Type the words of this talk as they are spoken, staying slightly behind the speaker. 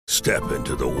Step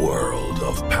into the world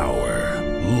of power,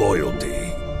 loyalty,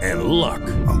 and luck.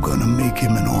 I'm gonna make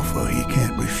him an offer he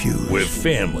can't refuse. With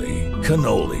family,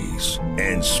 cannolis,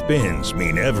 and spins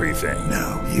mean everything.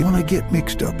 Now, you wanna get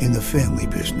mixed up in the family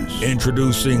business.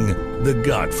 Introducing The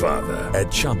Godfather at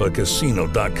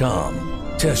ChumbaCasino.com.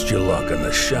 Test your luck in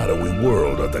the shadowy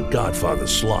world of The Godfather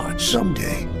slot.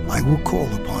 Someday, I will call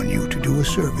upon you to do a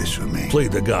service for me. Play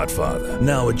The Godfather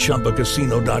now at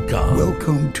ChumbaCasino.com.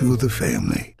 Welcome to the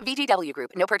family. VGW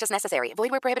Group. No purchase necessary. Void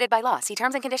where prohibited by law. See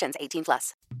terms and conditions.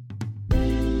 18+.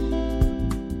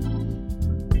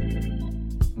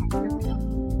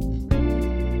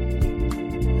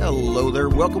 Hello there.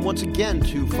 Welcome once again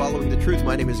to Following the Truth.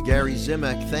 My name is Gary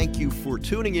Zimak. Thank you for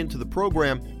tuning into the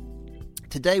program.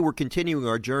 Today we're continuing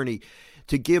our journey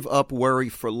to give up worry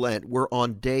for Lent. We're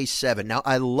on day 7. Now,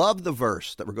 I love the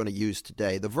verse that we're going to use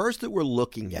today. The verse that we're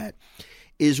looking at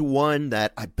is one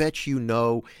that I bet you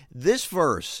know. This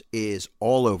verse is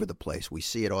all over the place. We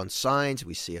see it on signs.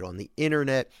 We see it on the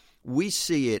internet. We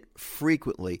see it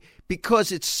frequently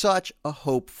because it's such a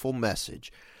hopeful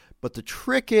message. But the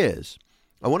trick is,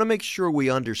 I want to make sure we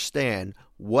understand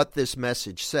what this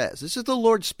message says. This is the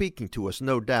Lord speaking to us,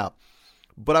 no doubt.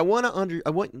 But I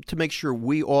want to make sure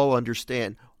we all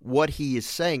understand what he is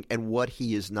saying and what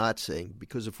he is not saying.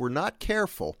 Because if we're not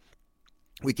careful,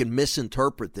 we can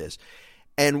misinterpret this.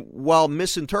 And while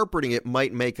misinterpreting it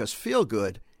might make us feel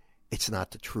good, it's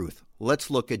not the truth. Let's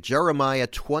look at Jeremiah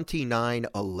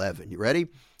 29:11. You ready?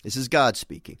 This is God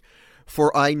speaking.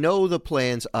 For I know the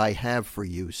plans I have for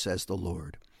you, says the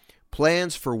Lord.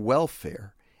 Plans for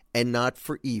welfare and not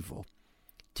for evil,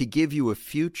 to give you a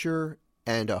future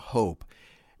and a hope.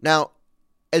 Now,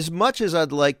 as much as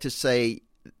I'd like to say,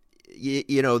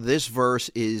 this verse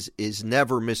is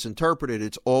never misinterpreted,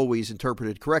 it's always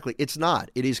interpreted correctly, it's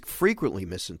not. It is frequently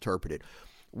misinterpreted.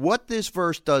 What this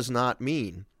verse does not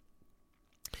mean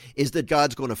is that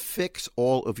God's going to fix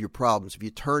all of your problems. If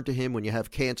you turn to him when you have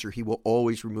cancer, he will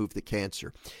always remove the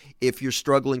cancer. If you're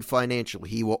struggling financially,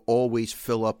 he will always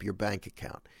fill up your bank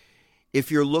account.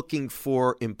 If you're looking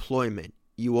for employment,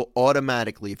 you will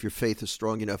automatically, if your faith is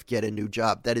strong enough, get a new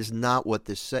job. That is not what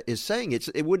this is saying.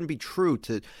 It wouldn't be true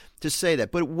to say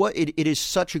that. But it is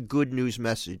such a good news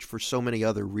message for so many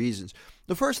other reasons.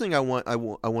 The first thing I want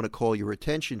to call your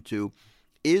attention to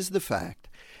is the fact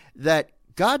that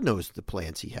God knows the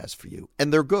plans he has for you,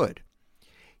 and they're good.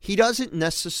 He doesn't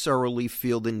necessarily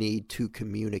feel the need to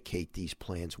communicate these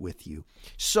plans with you.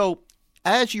 So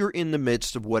as you're in the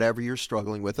midst of whatever you're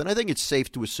struggling with, and I think it's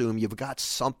safe to assume you've got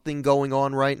something going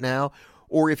on right now,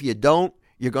 or if you don't,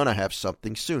 you're going to have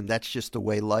something soon. That's just the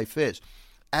way life is.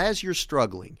 As you're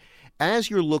struggling, as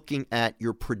you're looking at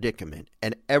your predicament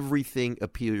and everything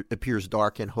appears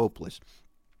dark and hopeless,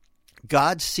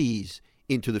 God sees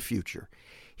into the future.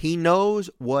 He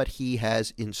knows what he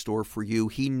has in store for you.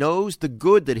 He knows the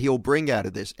good that he'll bring out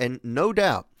of this, and no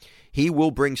doubt, he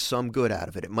will bring some good out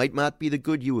of it. It might not be the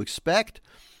good you expect,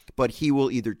 but he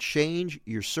will either change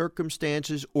your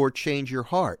circumstances or change your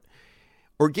heart,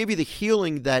 or give you the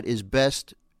healing that is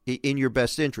best in your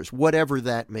best interest, whatever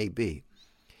that may be.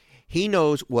 He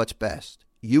knows what's best.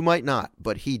 You might not,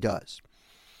 but he does.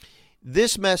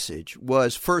 This message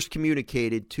was first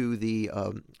communicated to the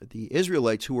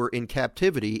Israelites who were in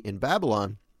captivity in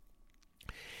Babylon,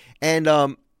 and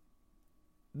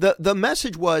The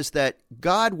message was that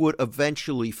God would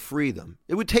eventually free them.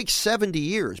 It would take 70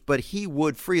 years, but he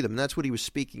would free them. And that's what he was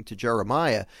speaking to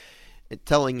Jeremiah,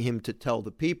 telling him to tell the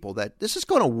people that this is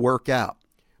going to work out,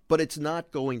 but it's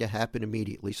not going to happen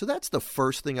immediately. So that's the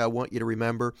first thing I want you to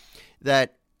remember,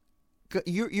 that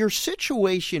your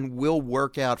situation will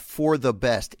work out for the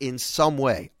best in some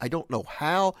way. I don't know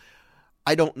how.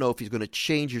 I don't know if he's going to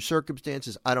change your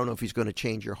circumstances. I don't know if he's going to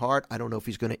change your heart. I don't know if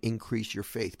he's going to increase your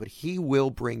faith, but he will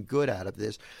bring good out of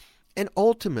this. And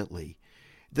ultimately,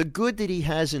 the good that he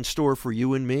has in store for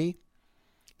you and me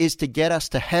is to get us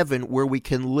to heaven where we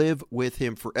can live with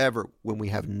him forever, when we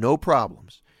have no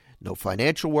problems, no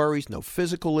financial worries, no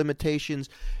physical limitations,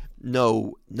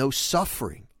 no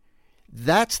suffering.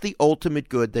 That's the ultimate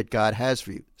good that God has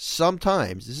for you.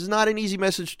 Sometimes, this is not an easy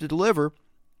message to deliver,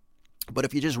 but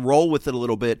if you just roll with it a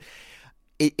little bit,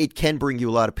 it can bring you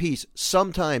a lot of peace.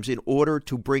 Sometimes, in order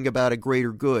to bring about a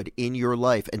greater good in your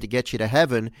life and to get you to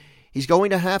heaven, he's going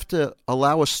to have to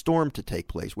allow a storm to take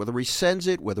place. Whether he sends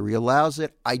it, whether he allows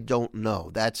it, I don't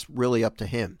know. That's really up to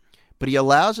him. But he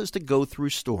allows us to go through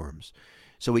storms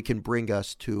so he can bring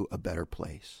us to a better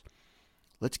place.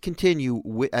 Let's continue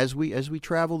as we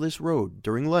travel this road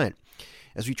during Lent,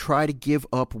 as we try to give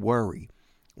up worry.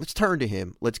 Let's turn to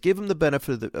him. Let's give him the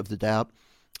benefit of the doubt,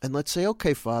 and let's say,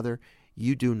 okay, Father,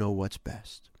 you do know what's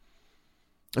best.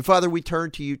 And Father, we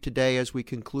turn to you today as we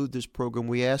conclude this program.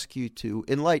 We ask you to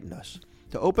enlighten us,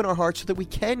 to open our hearts so that we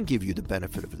can give you the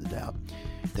benefit of the doubt,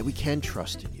 that we can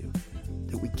trust in you,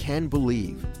 that we can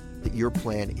believe that your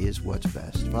plan is what's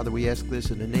best. Father, we ask this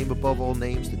in the name above all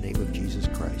names, the name of Jesus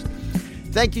Christ.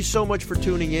 Thank you so much for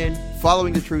tuning in.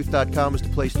 FollowingTheTruth.com is the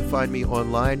place to find me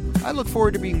online. I look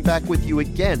forward to being back with you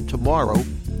again tomorrow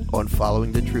on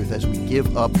Following the Truth as we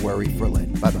give up worry for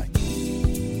Lent. Bye-bye.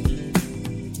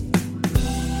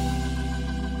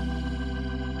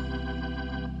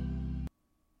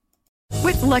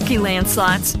 With Lucky Land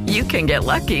Slots, you can get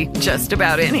lucky just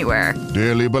about anywhere.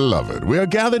 Dearly beloved, we are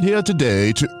gathered here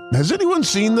today to... Has anyone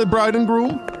seen the bride and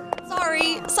groom?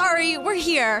 Sorry, we're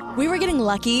here. We were getting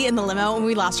lucky in the limo and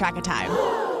we lost track of time.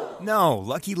 No,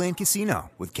 Lucky Land Casino,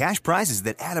 with cash prizes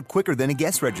that add up quicker than a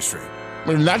guest registry.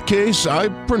 In that case, I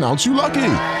pronounce you lucky.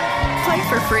 Play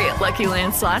for free at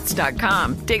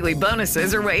LuckyLandSlots.com. Daily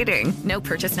bonuses are waiting. No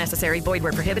purchase necessary. Void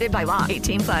where prohibited by law.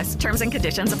 18+. Terms and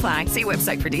conditions apply. See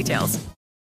website for details.